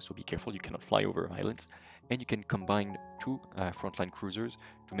skimming, so be careful, you cannot fly over islands. And you can combine 2 frontline cruisers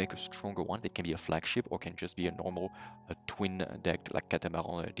to make a stronger one. They can be a flagship or can just be a normal twin-decked, like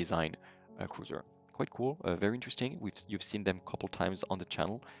catamaran design cruiser. Quite cool, very interesting. You've seen them a couple times on the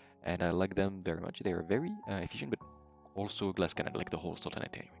channel, and I like them very much. They are very efficient, but also glass cannon, like the whole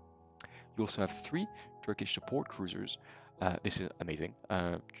Sultanate anyway. You also have 3 Turkish support cruisers. This is amazing.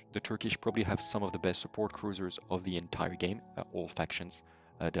 The Turkish probably have some of the best support cruisers of the entire game, all factions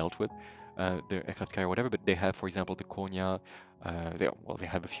dealt with. The aircraft carrier, whatever, but they have, for example, the Konya. They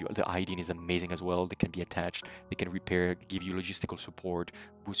have a few. The Aydin is amazing as well. They can be attached. They can repair, give you logistical support,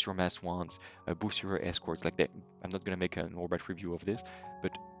 boost your mass ones, boost your escorts. Like that. I'm not gonna make an Orbat review of this,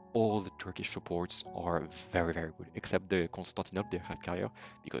 but all the Turkish supports are very, very good, except the Constantinople, the aircraft carrier,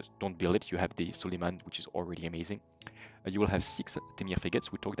 because don't build it. You have the Suleiman, which is already amazing. You will have 6 Temir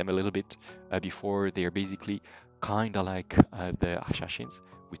frigates. We talked them a little bit before. They are basically kind of like the Hashashins,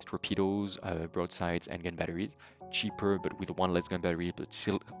 with torpedoes, broadsides, and gun batteries. Cheaper, but with 1 less gun battery, but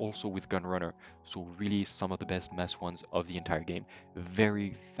still also with gun runner. So really some of the best mass ones of the entire game.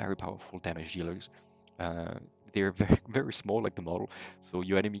 Very, very powerful damage dealers. They're very, very small, like the model. So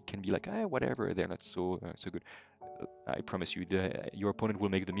your enemy can be like, whatever, they're not so good. I promise you, your opponent will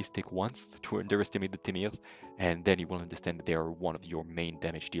make the mistake once to underestimate the Temirs, and then you will understand that they are one of your main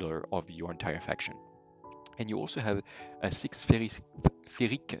damage dealer of your entire faction. And you also have 6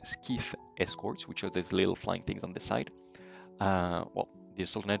 ferric skiff escorts, which are these little flying things on the side. Well, the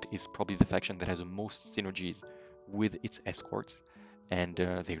Sultanate is probably the faction that has the most synergies with its escorts, and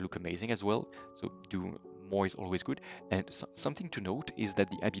they look amazing as well. So do more is always good. And something to note is that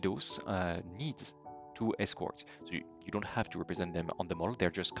the Abydos needs 2 escorts, so you don't have to represent them on the model. They're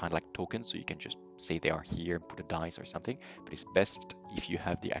just kind of like tokens, so you can just say they are here and put a dice or something. But it's best if you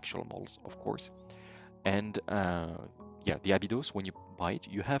have the actual models, of course. And yeah, the Abydos, when you buy it,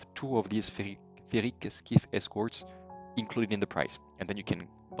 you have 2 of these ferric skiff escorts included in the price. And then you can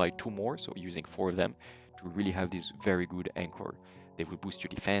buy 2 more, so using 4 of them to really have this very good anchor. They will boost your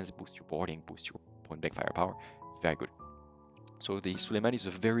defense, boost your boarding, boost your point blank firepower. It's very good. So the Suleiman is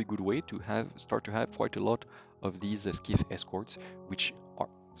a very good way to start to have quite a lot of these skiff escorts, which are,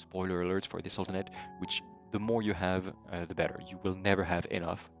 spoiler alert for the Sultanate, which the more you have, the better. You will never have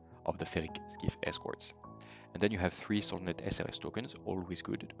enough of the ferric skiff escorts. And then you have 3 Sultanate SLS tokens, always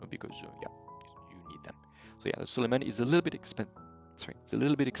good because yeah, you need them. So yeah, the Suleiman is a little bit it's a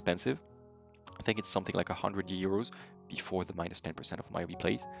little bit expensive. I think it's something like 100 euros before the minus 10% of my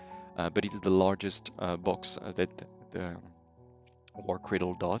replays, but it is the largest box that the War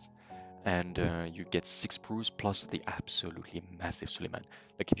Cradle does, and you get 6 brews plus the absolutely massive Suleiman.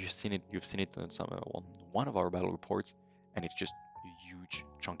 Like if you've seen it on one of our battle reports, and it's just a huge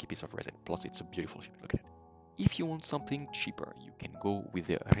chunky piece of resin. Plus, it's a beautiful ship. Look at it. If you want something cheaper, you can go with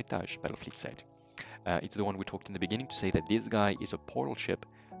the Retaj Battlefleet Set. It's the one we talked in the beginning to say that this guy is a portal ship,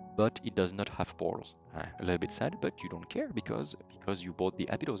 but it does not have portals. A little bit sad, but you don't care because you bought the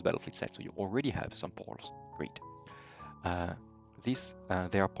Abydos Battlefleet Set, so you already have some portals. Great. Uh,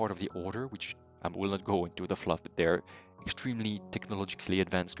 they are part of the Order, which I will not go into the fluff, but they're extremely technologically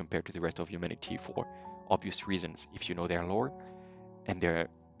advanced compared to the rest of humanity for obvious reasons if you know their lore, and they're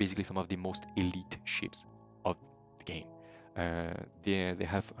basically some of the most elite ships of the game. They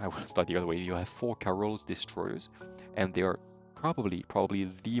have, I will start the other way, you have 4 Carol's destroyers, and they are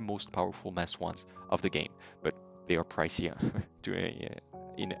probably the most powerful mass ones of the game, but they are pricier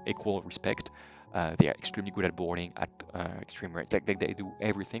in equal respect. They are extremely good at boarding, at extreme range. Like they do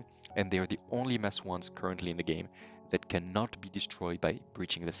everything, and they are the only mass ones currently in the game that cannot be destroyed by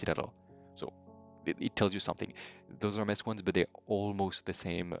breaching the citadel. So it tells you something. Those are mass ones, but they're almost the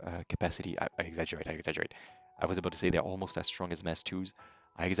same capacity. I exaggerate. I was about to say they're almost as strong as mass 2s.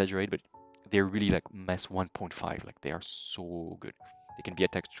 I exaggerate, but they're really like mass 1.5. Like they are so good. They can be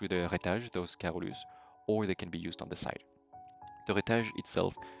attacked through the Retaj, those Carolus, or they can be used on the side. The Retaj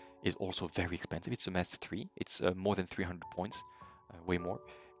itself is also very expensive. It's a mass 3. It's more than 300 points, way more.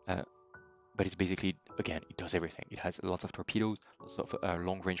 Uh, but it's basically, again, it does everything. It has lots of torpedoes, lots of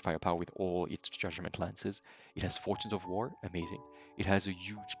long-range firepower with all its judgment lances. It has Fortunes of War, amazing. It has a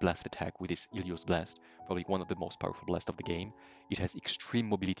huge blast attack with its Ilios Blast, probably one of the most powerful blasts of the game. It has extreme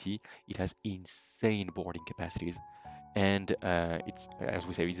mobility. It has insane boarding capacities. And it's, as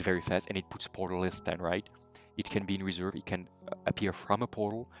we say, it's very fast, and it puts portal left and right. It can be in reserve. It can appear from a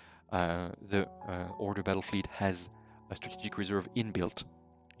portal. The Order Battlefleet has a strategic reserve inbuilt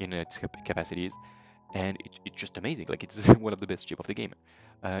in its capacities, and it's just amazing. Like it's one of the best ship of the game.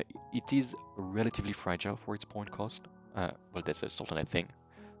 Uh, it is relatively fragile for its point cost. Well, that's a Sultanate thing,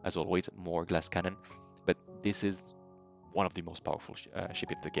 as always, more glass cannon. But this is one of the most powerful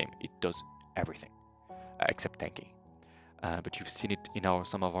ship of the game. It does everything except tanking. But you've seen it in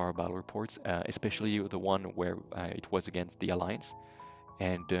some of our battle reports, especially the one where it was against the Alliance,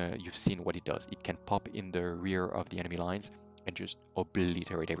 and you've seen what it does. It can pop in the rear of the enemy lines and just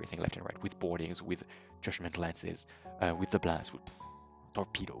obliterate everything left and right with boardings, with judgment lances, with the blast, with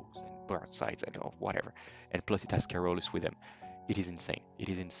torpedoes and broadsides and whatever. And plus, it has Carolus with them. It is insane. It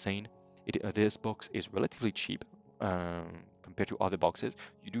is insane. This box is relatively cheap compared to other boxes.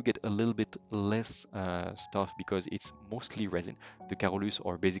 You do get a little bit less stuff because it's mostly resin. The Carolus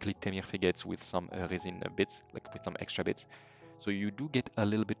are basically Temir frigates with some resin bits, like with some extra bits. So you do get a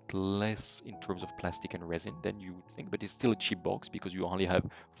little bit less in terms of plastic and resin than you would think, but it's still a cheap box because you only have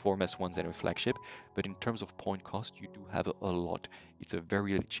 4 mass ones and a flagship. But in terms of point cost, you do have a lot. It's a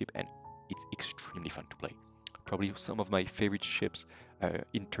very cheap and it's extremely fun to play. Probably some of my favorite ships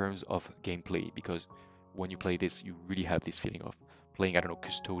in terms of gameplay, because when you play this, you really have this feeling of playing, I don't know,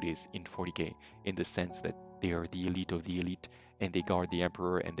 Custodes in 40k, in the sense that they are the elite of the elite and they guard the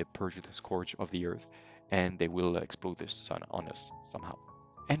Emperor and they purge the scourge of the earth, and they will explode the sun on us somehow.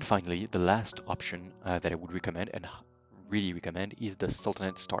 And finally, the last option that I would recommend and really recommend is the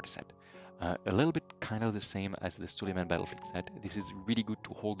Sultanate Starter Set. A little bit kind of the same as the Suleiman Battlefleet Set. This is really good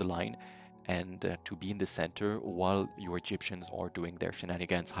to hold the line and to be in the center while your Egyptians are doing their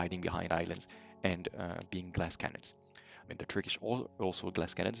shenanigans, hiding behind islands and being glass cannons. I mean, the Turkish also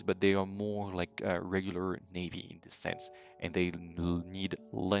glass cannons, but they are more like regular navy in this sense, and they need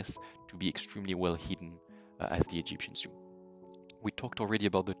less to be extremely well hidden as the Egyptians do. We talked already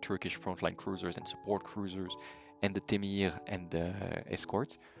about the Turkish frontline cruisers and support cruisers, and the Temir and the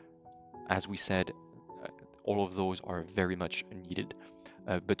escorts. As we said, uh, all of those are very much needed,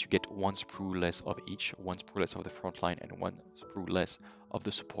 but you get one sprue less of each, one sprue less of the frontline, and one sprue less of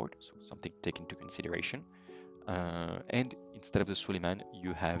the support, so something to take into consideration. And instead of the Suleiman,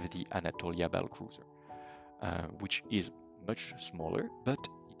 you have the Anatolia Battlecruiser, which is much smaller, but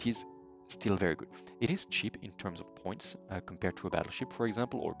it is still very good. It is cheap in terms of points compared to a battleship, for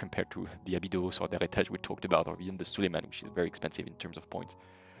example, or compared to the Abydos or the Retaj we talked about, or even the Suleiman, which is very expensive in terms of points.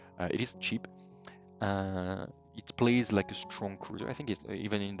 It is cheap. It plays like a strong cruiser. I think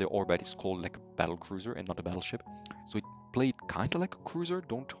even in the orbit it's called like a battle cruiser and not a battleship. So it played kind of like a cruiser.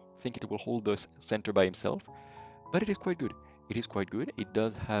 Don't think it will hold the center by himself, but it is quite good. It is quite good. It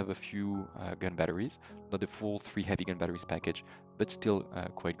does have a few gun batteries, not the full 3 heavy gun batteries package, but still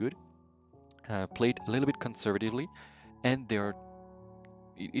quite good. Played a little bit conservatively, and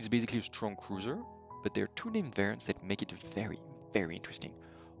it's basically a strong cruiser, but there are two named variants that make it very, very interesting.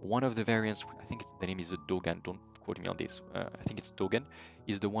 One of the variants, I think the name is a Dogan, don't quote me on this, I think it's Dogan,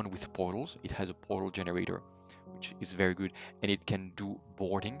 is the one with portals. It has a portal generator, which is very good, and it can do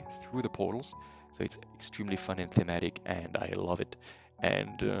boarding through the portals. So it's extremely fun and thematic, and I love it.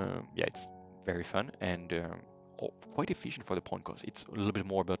 And yeah, it's very fun and quite efficient for the point cost. It's a little bit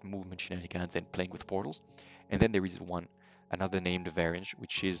more about movement shenanigans and playing with portals. And then there is another named variant,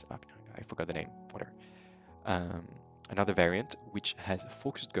 which is I forgot the name, whatever. Um, Another variant which has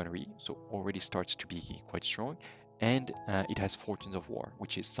focused gunnery, so already starts to be quite strong, and it has Fortunes of War,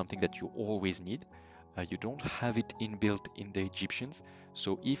 which is something that you always need. You don't have it inbuilt in the Egyptians,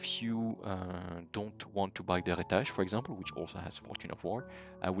 so if you don't want to buy the Retaj, for example, which also has Fortune of War,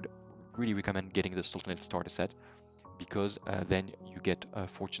 I would really recommend getting the Sultanate Starter Set, because then you get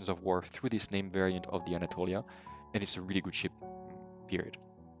Fortunes of War through this name variant of the Anatolia, and it's a really good ship, period.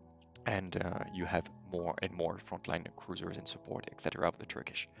 And you have more and more frontline cruisers and support, etc. of the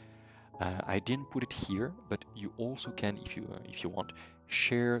Turkish. I didn't put it here, but you also can, if you want,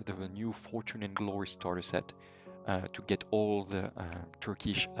 share the new Fortune and Glory starter set to get all the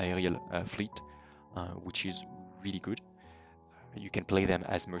Turkish aerial fleet, which is really good. You can play them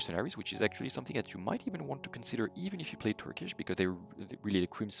as mercenaries, which is actually something that you might even want to consider even if you play Turkish, because they really, the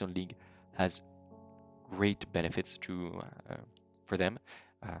Crimson League has great benefits to for them.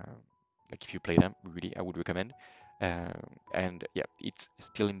 Uh, like if you play them, really, I would recommend. And yeah, it's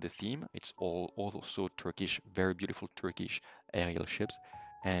still in the theme. It's all also Turkish, very beautiful Turkish aerial ships,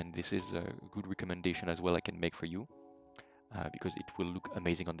 and this is a good recommendation as well I can make for you because it will look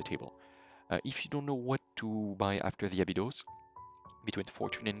amazing on the table. If you don't know what to buy after the Abydos, between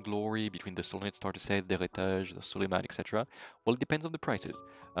Fortune and Glory, between the Sultanate Starter Set, the Retaj, the Suleiman, etc. Well, it depends on the prices.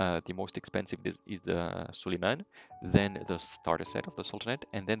 The most expensive is the Suleiman, then the Starter Set of the Sultanate,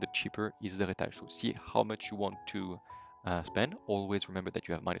 and then the cheaper is the Retaj. So see how much you want to spend. Always remember that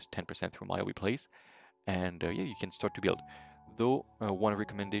you have minus 10% through my place, and yeah, you can start to build. Though one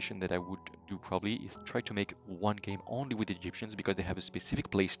recommendation that I would do probably is try to make one game only with Egyptians, because they have a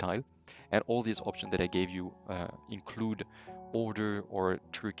specific play style, and all these options that I gave you include Order or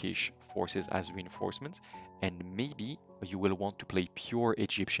Turkish forces as reinforcements, and maybe you will want to play pure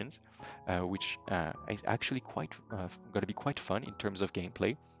Egyptians, which is actually quite going to be quite fun in terms of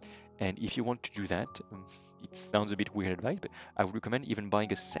gameplay. And if you want to do that, it sounds a bit weird advice, but I would recommend even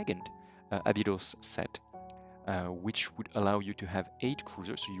buying a second Abydos set, which would allow you to have 8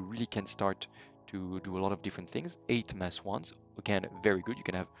 cruisers, so you really can start to do a lot of different things. 8 mass ones, again, very good. You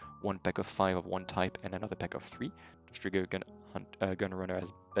can have one pack of 5 of one type and another pack of 3 to trigger gun runner as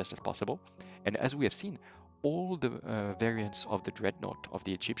best as possible. And as we have seen, all the variants of the Dreadnought of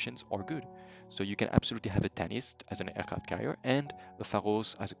the Egyptians are good. So you can absolutely have a Tanis as an aircraft carrier and a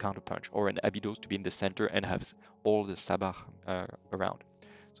Pharos as a counterpunch, or an Abydos to be in the center and have all the Sabah around.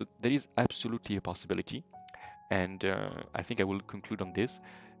 So there is absolutely a possibility. And I think I will conclude on this,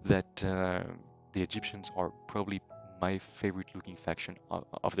 that the Egyptians are probably my favorite looking faction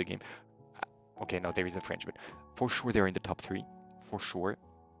of the game. Okay, now there is a French, but for sure they're in the top 3, for sure.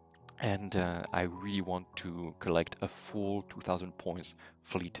 And I really want to collect a full 2000 points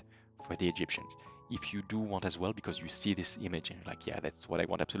fleet for the Egyptians. If you do want as well, because you see this image and you're like, yeah, that's what I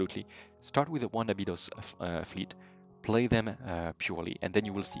want absolutely, start with the one Abydos fleet, play them purely, and then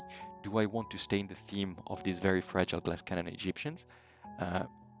you will see, do I want to stay in the theme of these very fragile glass cannon Egyptians? Uh,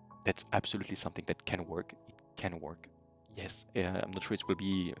 that's absolutely something that can work. It can work. Yes, I'm not sure it will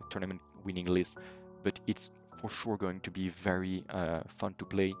be a tournament winning list, but it's for sure going to be very fun to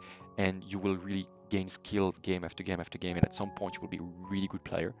play, and you will really gain skill game after game after game, and at some point you will be a really good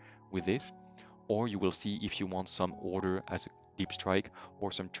player with this. Or you will see if you want some order as a deep strike or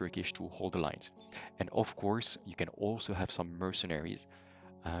some Turkish to hold the lines. And of course, you can also have some mercenaries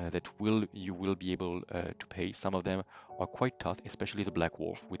that you will be able to pay. Some of them are quite tough, especially the Black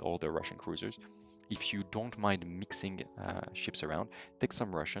Wolf with all the Russian cruisers. If you don't mind mixing ships around, take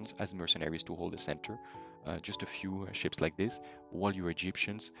some Russians as mercenaries to hold the center. Just a few ships like this, while your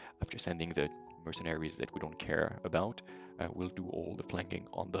Egyptians, after sending the mercenaries that we don't care about, will do all the flanking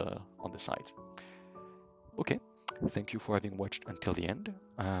on the sides. Okay, thank you for having watched until the end.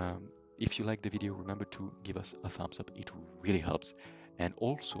 If you like the video, remember to give us a thumbs up, it really helps. And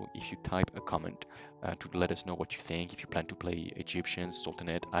also, if you type a comment to let us know what you think, if you plan to play Egyptian,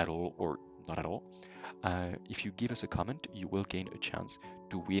 Sultanate at all, or not at all, if you give us a comment, you will gain a chance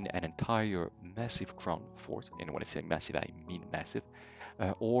to win an entire massive crown force. And when I say massive, I mean massive,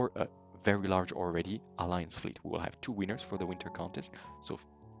 or a very large already alliance fleet. We will have two winners for the winter contest. So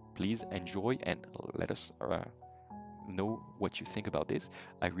please enjoy and let us know what you think about this.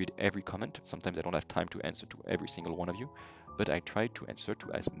 I read every comment. Sometimes I don't have time to answer to every single one of you, but I try to answer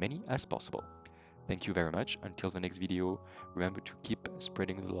to as many as possible. Thank you very much. Until the next video, remember to keep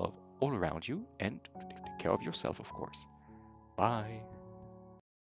spreading the love all around you and take care of yourself, of course. Bye.